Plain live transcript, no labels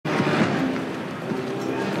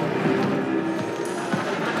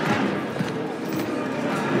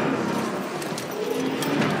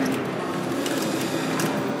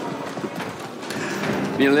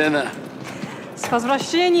Милена. С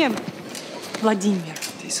возвращением, Владимир.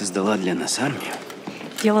 Ты создала для нас армию?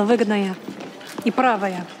 Дело выгодное и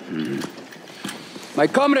правое. My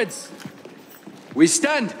comrades, we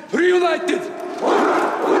stand reunited!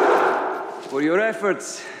 For your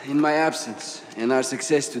efforts in my absence and our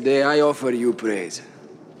success today, I offer you praise.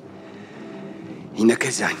 И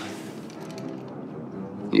наказание.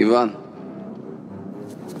 Иван,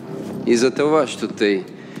 из-за того, что ты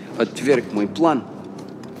отверг мой план,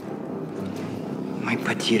 мы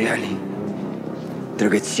потеряли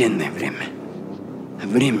драгоценное время.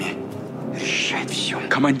 Время решает все.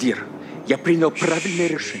 Командир, я принял правильное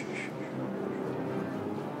решение.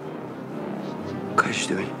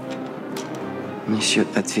 Каждый несет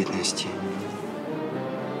ответственности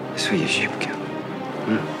за свои ошибки.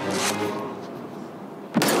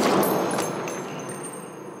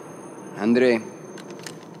 Андрей,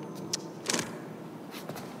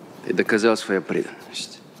 ты доказал свою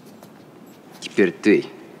преданность. Теперь ты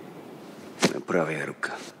моя правая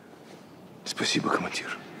рука. Спасибо,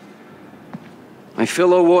 командир. My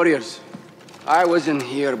fellow warriors, I wasn't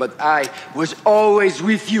here, but I was always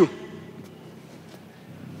with you.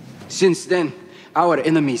 Since then, our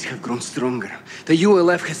enemies have grown stronger. The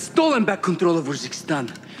ULF has stolen back control of Urzikstan.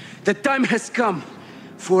 The time has come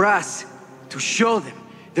for us to show them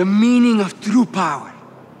the meaning of true power.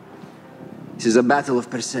 This is a battle of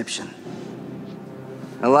perception.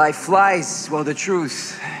 A lie flies while the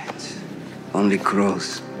truth only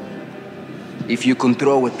grows. If you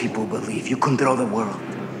control what people believe, you control the world.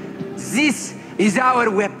 This is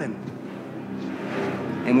our weapon.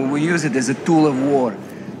 And we will use it as a tool of war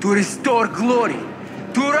to restore glory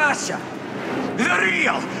to Russia. The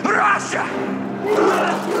real Russia!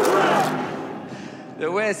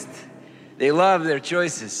 The West, they love their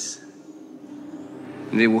choices.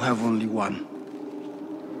 They will have only one.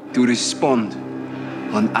 To respond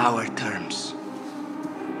on our terms.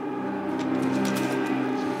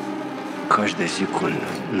 Каждая секунда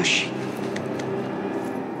на счет.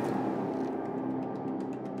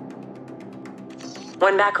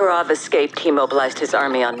 When Makarov escaped, he mobilized his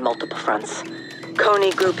army on multiple fronts.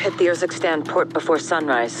 Kony group hit the Urzikstan port before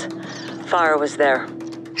sunrise. Farah was there.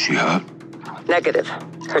 She hurt? Negative.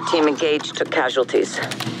 Her team engaged, took casualties.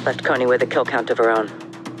 Left Kony with a kill count of her own.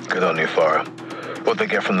 Good on you, Farah. What'd they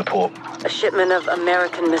get from the port? A shipment of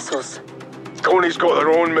American missiles. Kony's got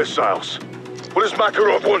their own missiles. What does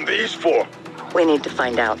Makarov want these for? We need to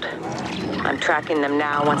find out. I'm tracking them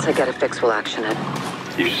now. Once I get a fix, we'll action it.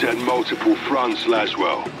 You said multiple fronts,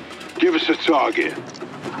 Laswell. Give us a target.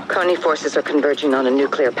 Kony forces are converging on a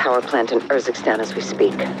nuclear power plant in Urzikstan as we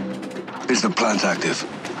speak. Is the plant active?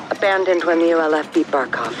 Abandoned when the ULF beat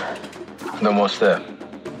Barkov. Then what's there?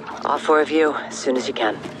 All four of you, as soon as you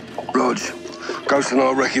can. Rog, Ghost and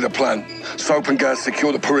I'll recce the plant. Soap and gas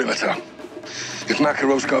secure the perimeter. If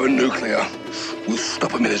Makarov's going nuclear, we'll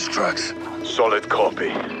stop him in his tracks. Solid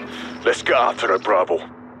copy. Let's get after it, Bravo.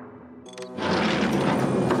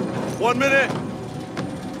 1 minute!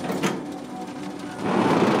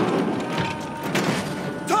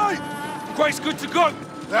 Tight! Quake's good to go!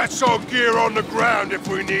 That's our gear on the ground if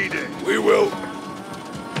we need it. We will.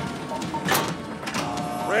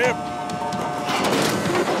 Ramp!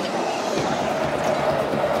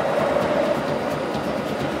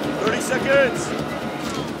 Seconds!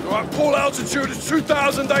 You're at full altitude at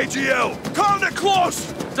 2,000 AGL. Calm it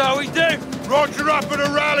close! That's how we do! Roger up at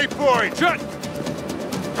a rally point! Check!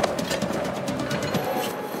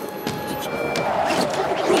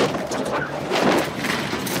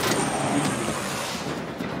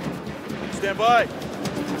 Stand by.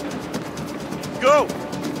 Go!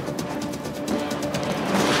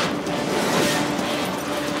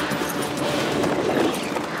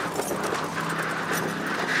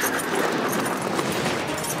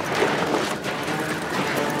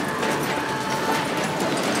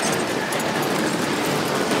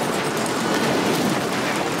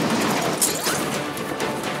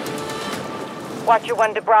 Watcher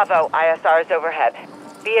 1 to Bravo, ISR is overhead.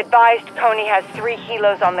 Be advised, Kony has 3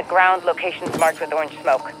 helos on the ground, locations marked with orange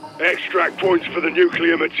smoke. Extract points for the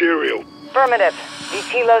nuclear material. Affirmative. These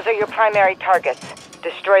helos are your primary targets.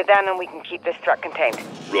 Destroy them and we can keep this threat contained.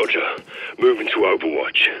 Roger. Moving to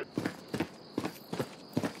Overwatch.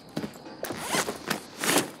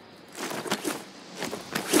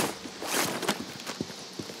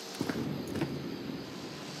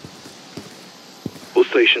 All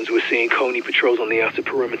stations, we're seeing Kony patrols on the outer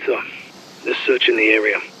perimeter. They're searching the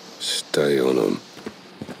area. Stay on them.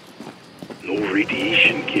 No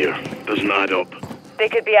radiation gear. Doesn't add up. They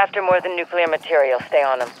could be after more than nuclear material. Stay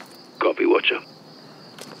on them. Copy, Watcher.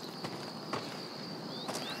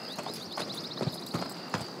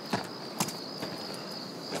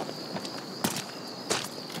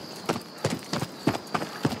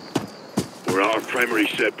 We're at our primary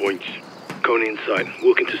set points. Coney inside,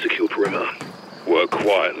 working to secure perimeter. Work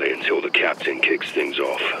quietly until the captain kicks things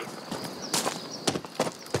off.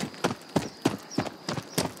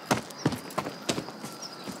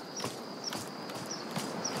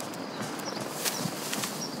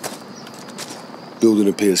 Building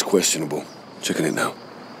appears questionable. Checking it now.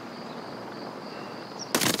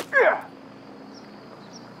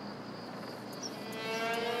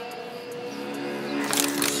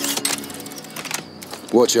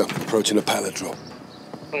 Watch out, approaching a pallet drop.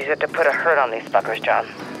 Use it to put a hurt on these fuckers, John.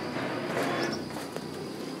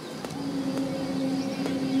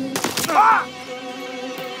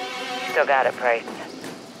 Still got it, Price.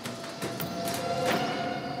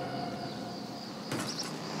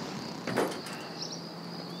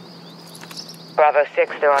 Bravo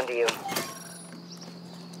 6, they're on to you.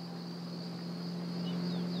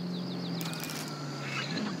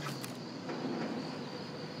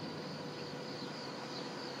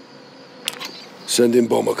 Send in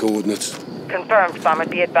bomber coordinates. Confirmed, bomber.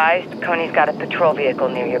 Be advised, Coney's got a patrol vehicle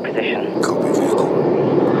near your position. Copy vehicle.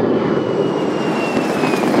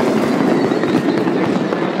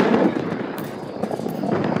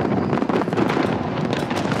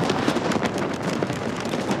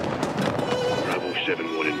 Bravo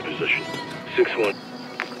 7-1 in position. 6-1.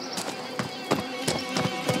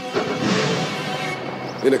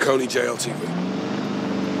 In a Coney JLTV.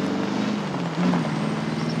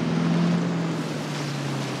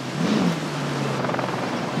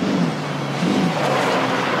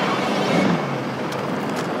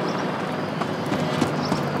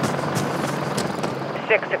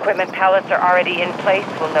 Equipment pallets are already in place.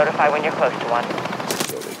 We'll notify when you're close to one.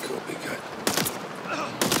 Solid copy, good.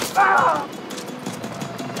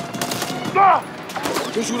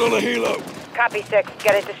 Visual on a helo. Copy 6.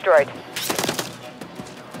 Get it destroyed.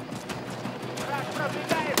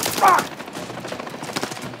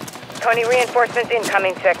 Coney reinforcements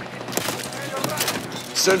incoming, 6.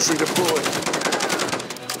 Sentry deployed.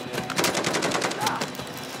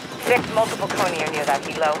 6, multiple Coney are near that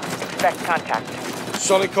helo. Expect contact.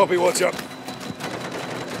 Solid copy, watch up.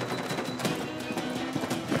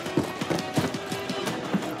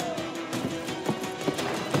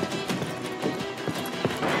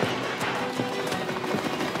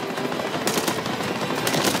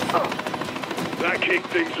 That kicked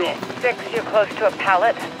things off. 6, you're close to a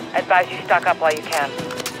pallet. Advise you stock up while you can.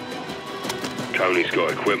 Coney's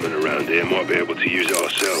got equipment around here, might be able to use it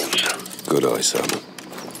ourselves. Good eye, Simon.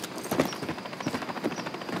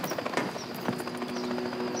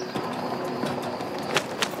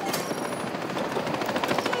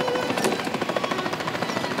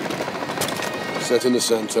 Set in the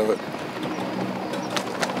sand turret.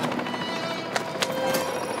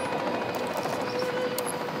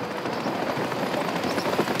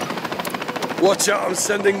 Watch out, I'm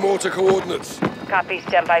sending mortar coordinates. Copy,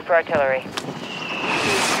 stand by for artillery.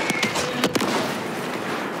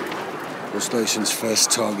 The station's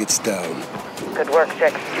first target's down. Good work, 6. 2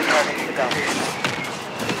 targets to go.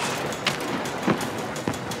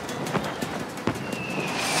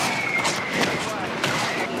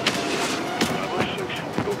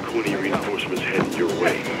 Reinforcements heading your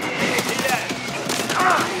way.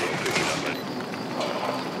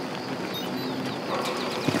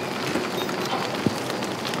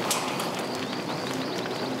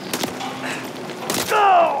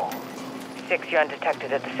 Go! 6, you're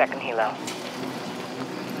undetected at the second helo.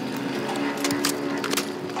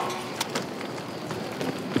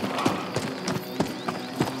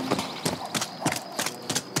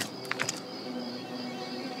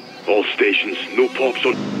 All stations, no pops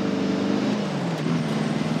on.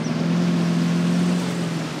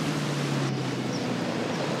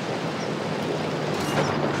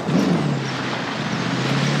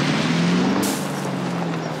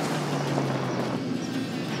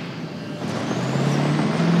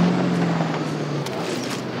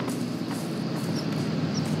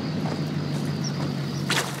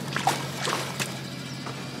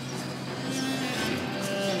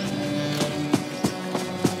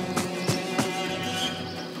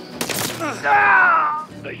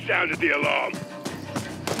 They sounded the alarm.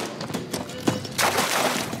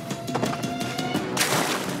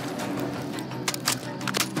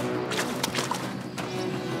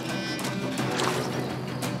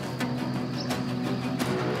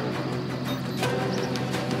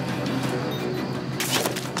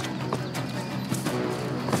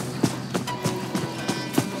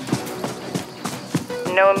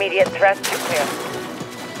 No immediate threats, you're clear.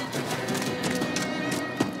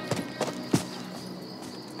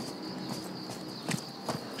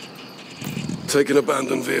 Take an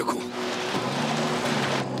abandoned vehicle.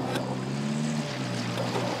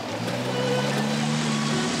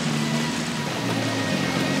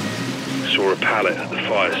 or a pallet at the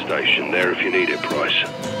fire station. There if you need it, Price.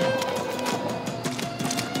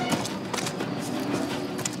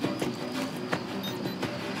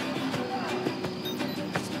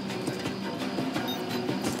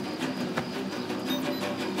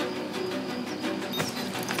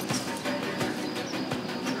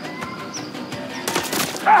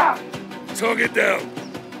 Target down.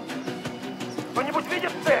 Кто-нибудь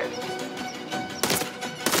видит цель?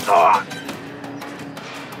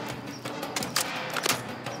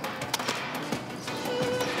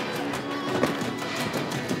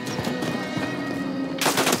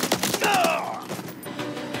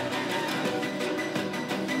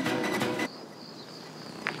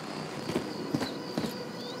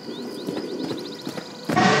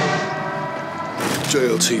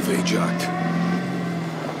 JLTV jacked.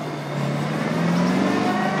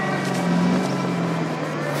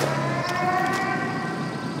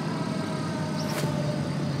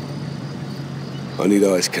 I need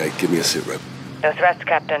ice, Kate. Give me a sit rep. No threats,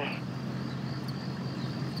 Captain.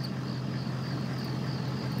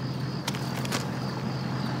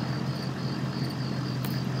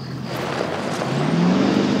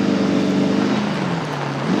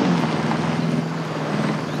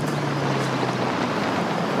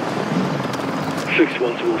 Fix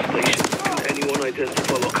one to all stations. Can anyone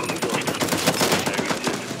identify what comes after?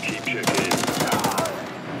 Negative. Keep checking in.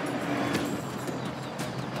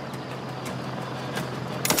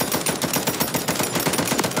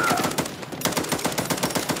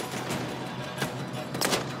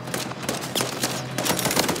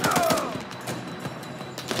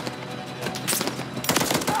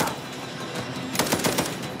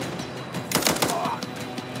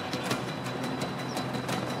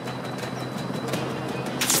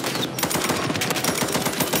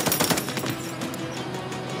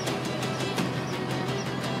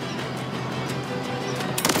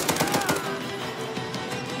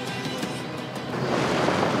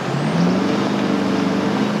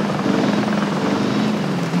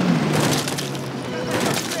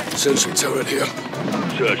 Sentry turret here.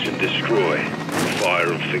 Search and destroy.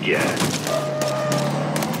 Fire and forget.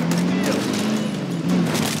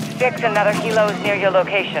 6, another helo is near your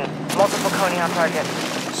location. Multiple Coney on target.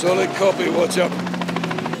 Solid copy, watch up.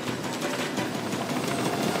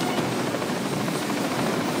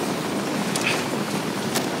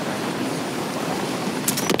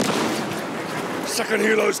 Second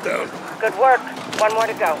helo's down. Good work. One more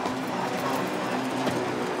to go.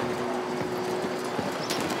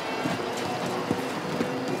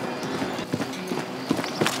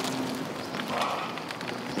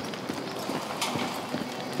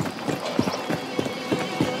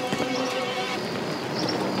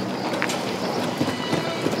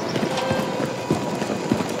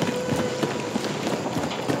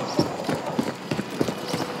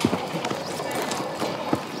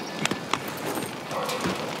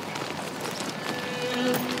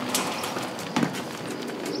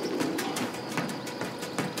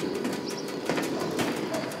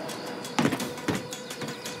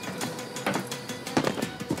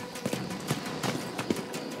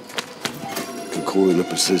 Call it a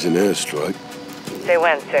precision airstrike. Say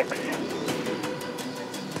when, 6.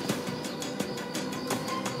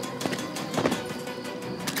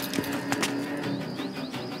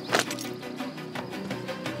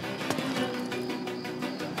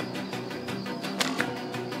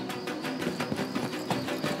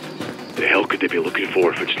 The hell could they be looking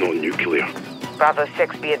for if it's not nuclear? Bravo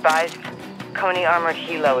 6, be advised. Coney armored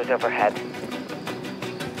helo is overhead.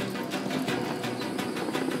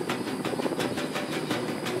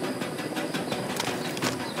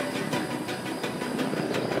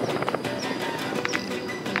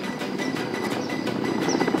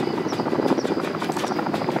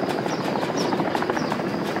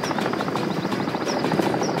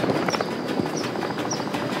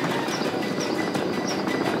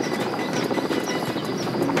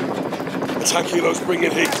 Attack helos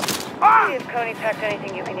bringing heat. See if Coney packed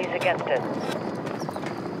anything you can use against it.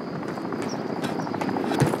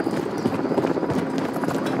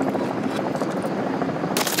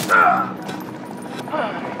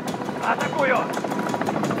 Атакую!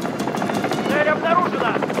 Цель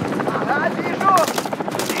обнаружена! Ага, вижу!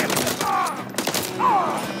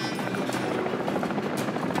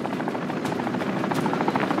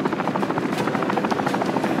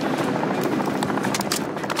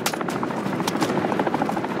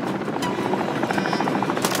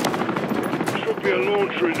 Should be a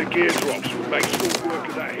launcher in the gear drops. We'll make short work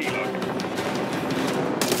of that helo.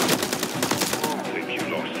 I think you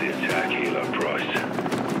lost the attack helo, Price.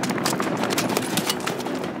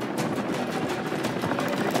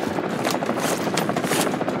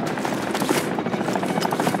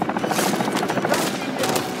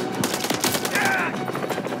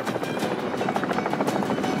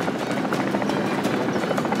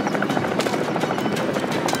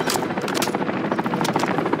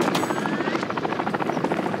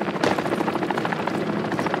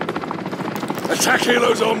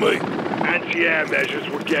 kilos on me. Anti-air measures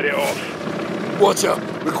would get it off. Watcher,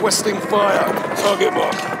 requesting fire. Target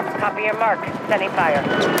mark. Copy your mark. Sending fire.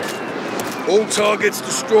 All targets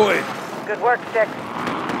destroyed. Good work, 6.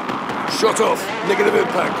 Shot off. Negative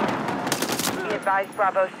impact. Be advised,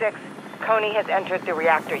 Bravo 6. Coney has entered the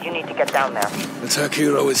reactor. You need to get down there. Attack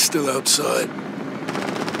hero is still outside.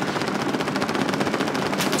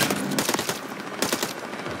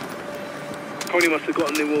 Coney must have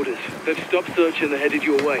gotten new orders. They've stopped searching and they're headed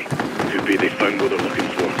your way. Could be they found what they're looking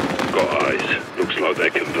for. Got eyes. Looks like they're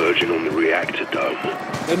converging on the reactor dome.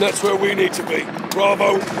 And that's where we need to be.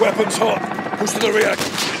 Bravo, weapons hot. Push to the reactor.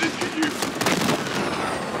 Headed to you.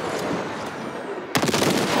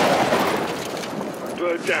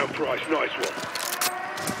 Bird down, Price. Nice one.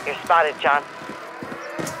 You're spotted, John.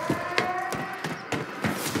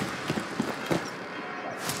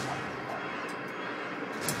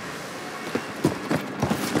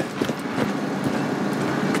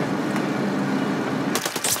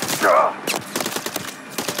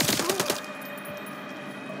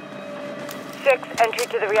 Entry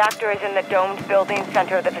to the reactor is in the domed building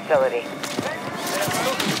center of the facility.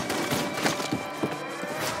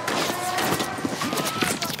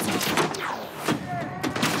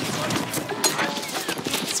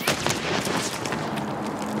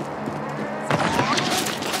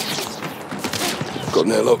 Got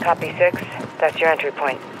an airlock. Copy 6. That's your entry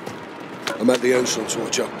point. I'm at the entrance,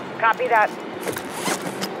 Watcher. Copy that.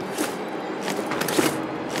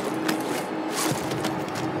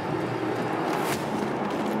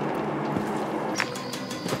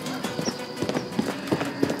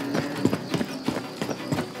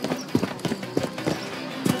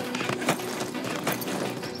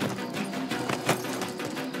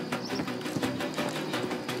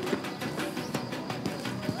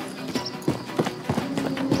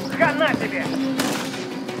 Хана тебе!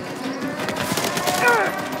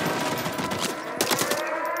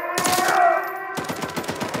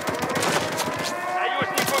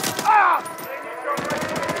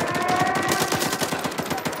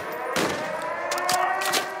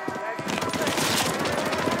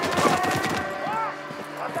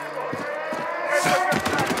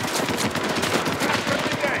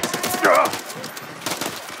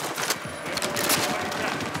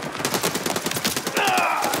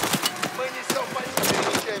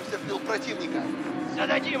 противника.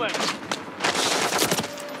 Зададим им!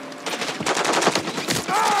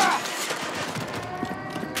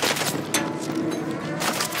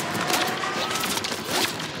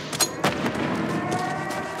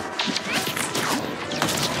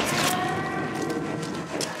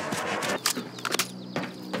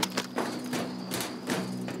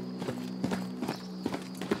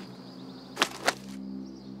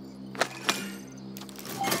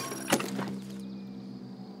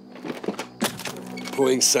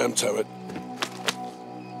 Deploying SAM turret.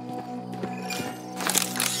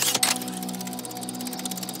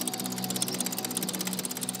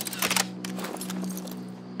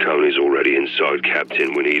 Coney's already inside,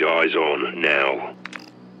 Captain. We need eyes on, now.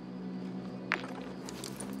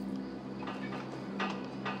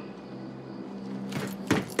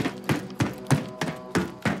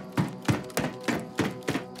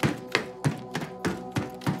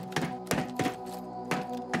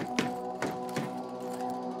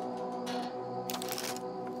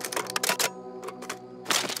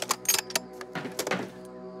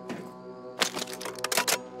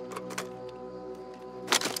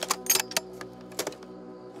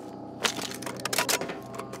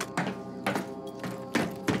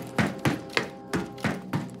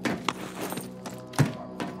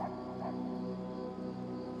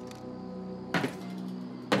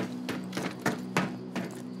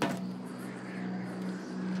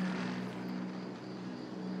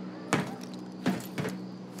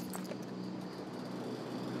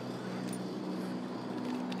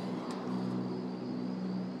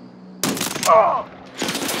 Oh!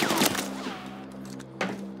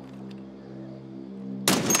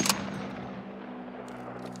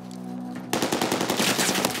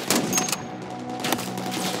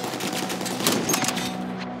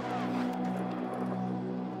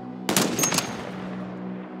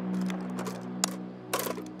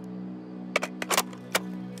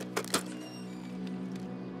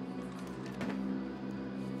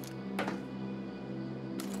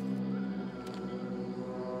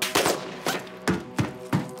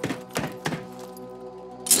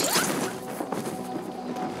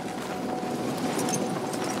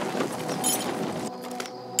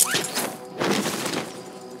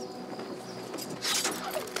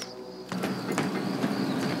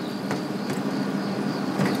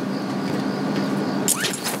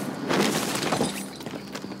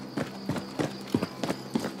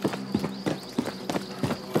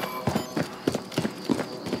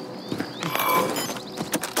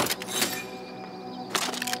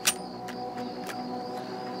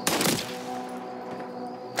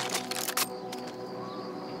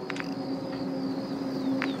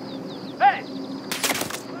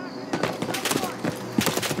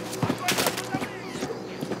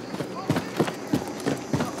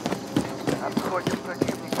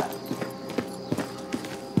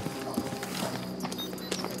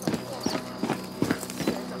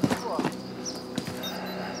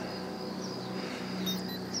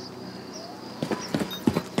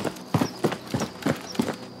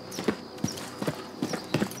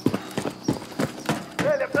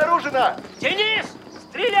 Цель обнаружена! Денис!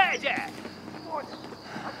 Стреляйте!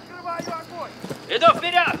 Открываю огонь! Иду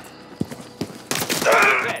вперед!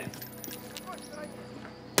 Цель!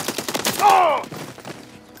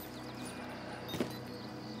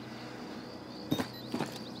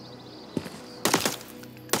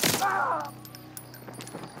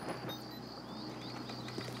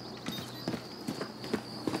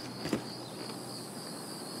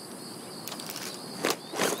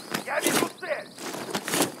 Я вижу цель!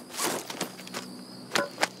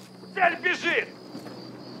 Цель бежит!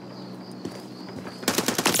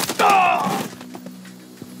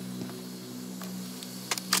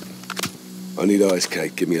 I need ice,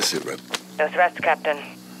 Kate. Give me a sit rep. No threats, Captain.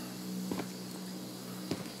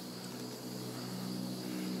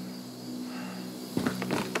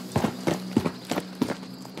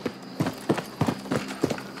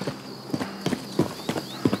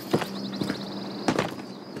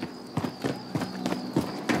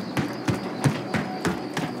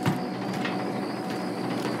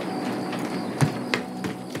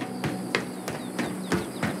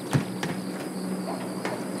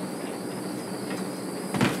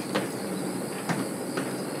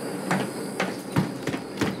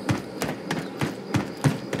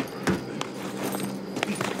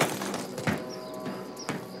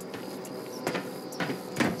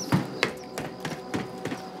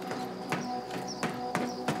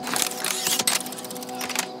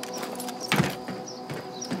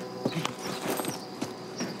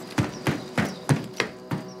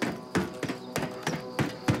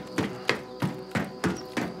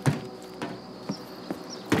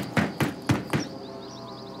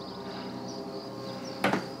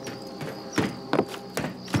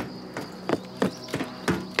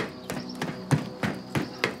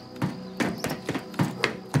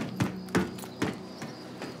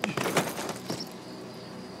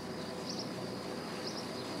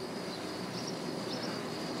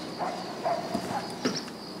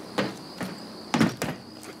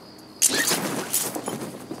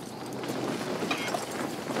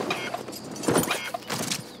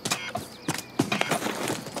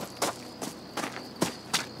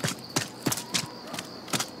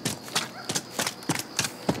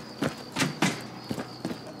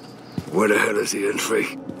 Where the hell is the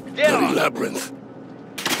entry? Bloody labyrinth.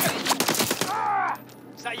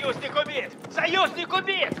 Союзник убит! Союзник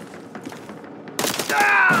убит!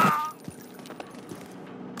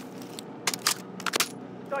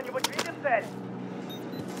 Кто-нибудь видит цель?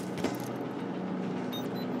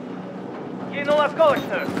 Кинул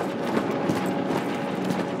осколочную!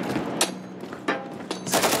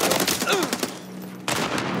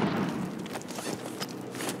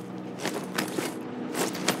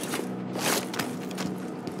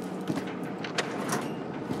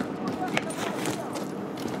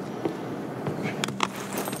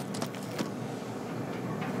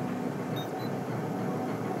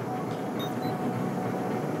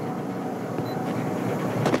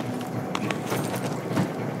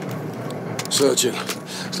 Searching.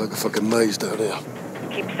 It's like a fucking maze down here.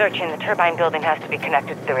 Keep searching. The turbine building has to be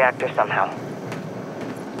connected to the reactor somehow.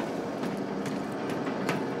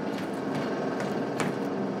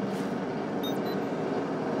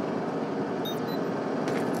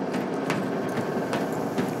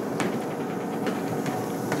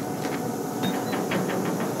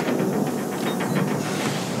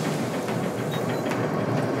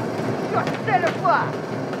 Черт, цель ушла!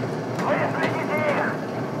 Выследите их!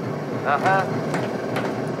 Ага.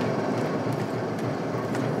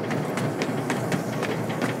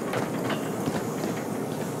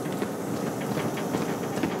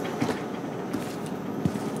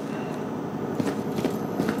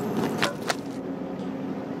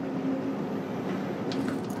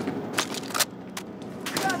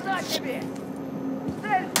 Хана тебе!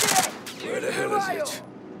 Цель здесь! Where the hell is it?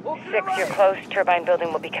 6, you're close. Turbine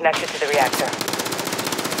building will be connected to the reactor.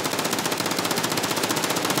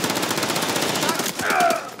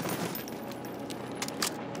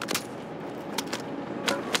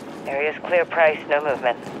 Area's clear, Price. No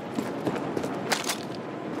movement.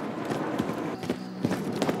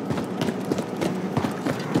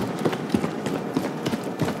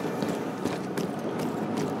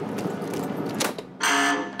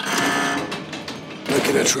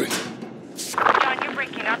 Making entry. John, you're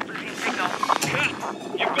breaking up. Losing signal. Cat,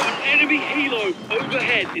 you've got an enemy helo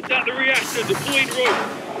overhead. It's at the reactor, deploying rope.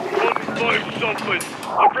 Find something.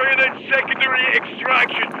 I'm bringing in secondary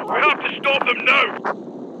extraction. We have to stop them now.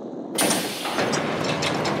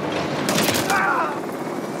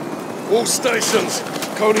 All stations.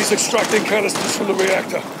 Cody's extracting canisters from the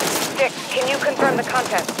reactor. 6, can you confirm the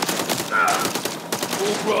contents?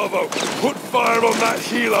 All Bravo, put fire on that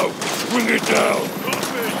helo. Bring it down.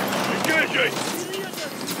 Engaging.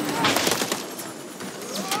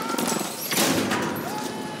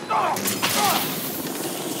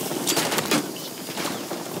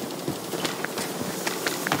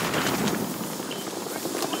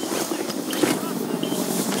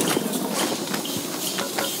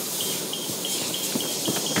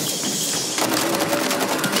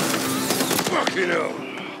 Fucking hell.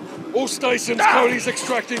 All stations, Cody's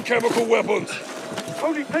extracting chemical weapons.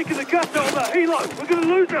 Cody's taking the gas out of that helo. We're gonna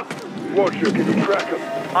lose him. Roger, can you track him?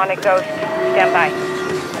 On it goes. Stand by.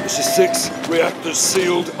 This is 6. Reactors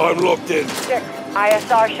sealed. I'm locked in. 6.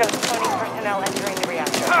 ISR shows 20 personnel entering the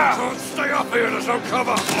reactor. Can't stay up here. There's no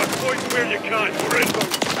cover. Point where you can. We're in.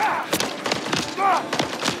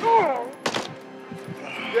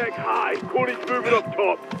 Deck high. Cody's moving up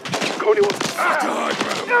top. Cody wants to Die,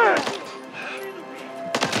 bro.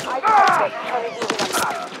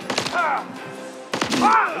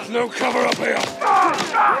 There's no cover up here.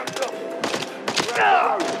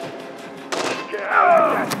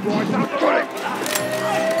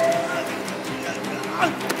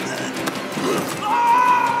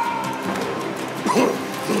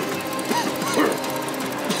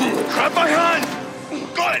 Grab my hand.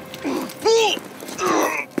 Got it. Pull.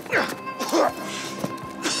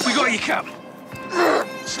 We got you, Cap.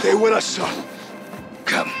 Stay with us, son.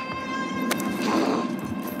 Cap.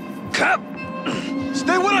 Cap.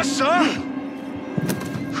 Stay with us, son!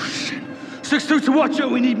 6-2 to watch out,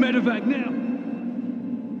 we need medevac now.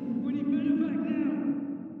 We need medevac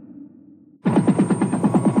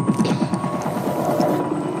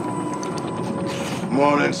now.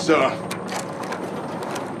 Morning, sir.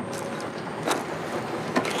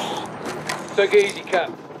 Take it easy,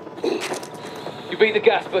 Cap. You beat the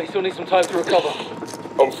gas, but you still need some time to recover.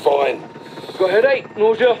 I'm fine. Got a headache?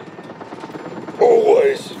 Nausea?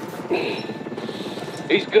 Always.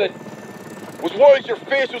 He's good. Was worried your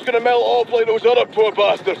face was gonna melt off like those other poor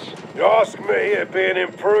bastards. You ask me, it'd be an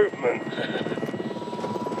improvement.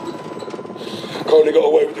 Coney got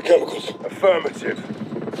away with the chemicals. Affirmative.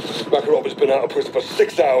 Makarov has been out of prison for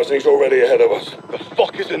 6 hours and he's already ahead of us. The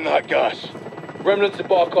fuck is in that gas? Remnants of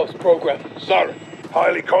Barkov's program. Sir,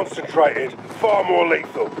 highly concentrated, far more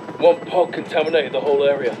lethal. One pod contaminated the whole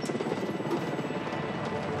area.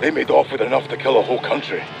 They made off with enough to kill a whole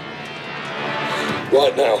country.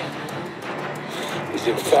 Right now, he's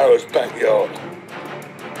in Farrow's backyard.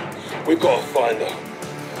 We've got to find her.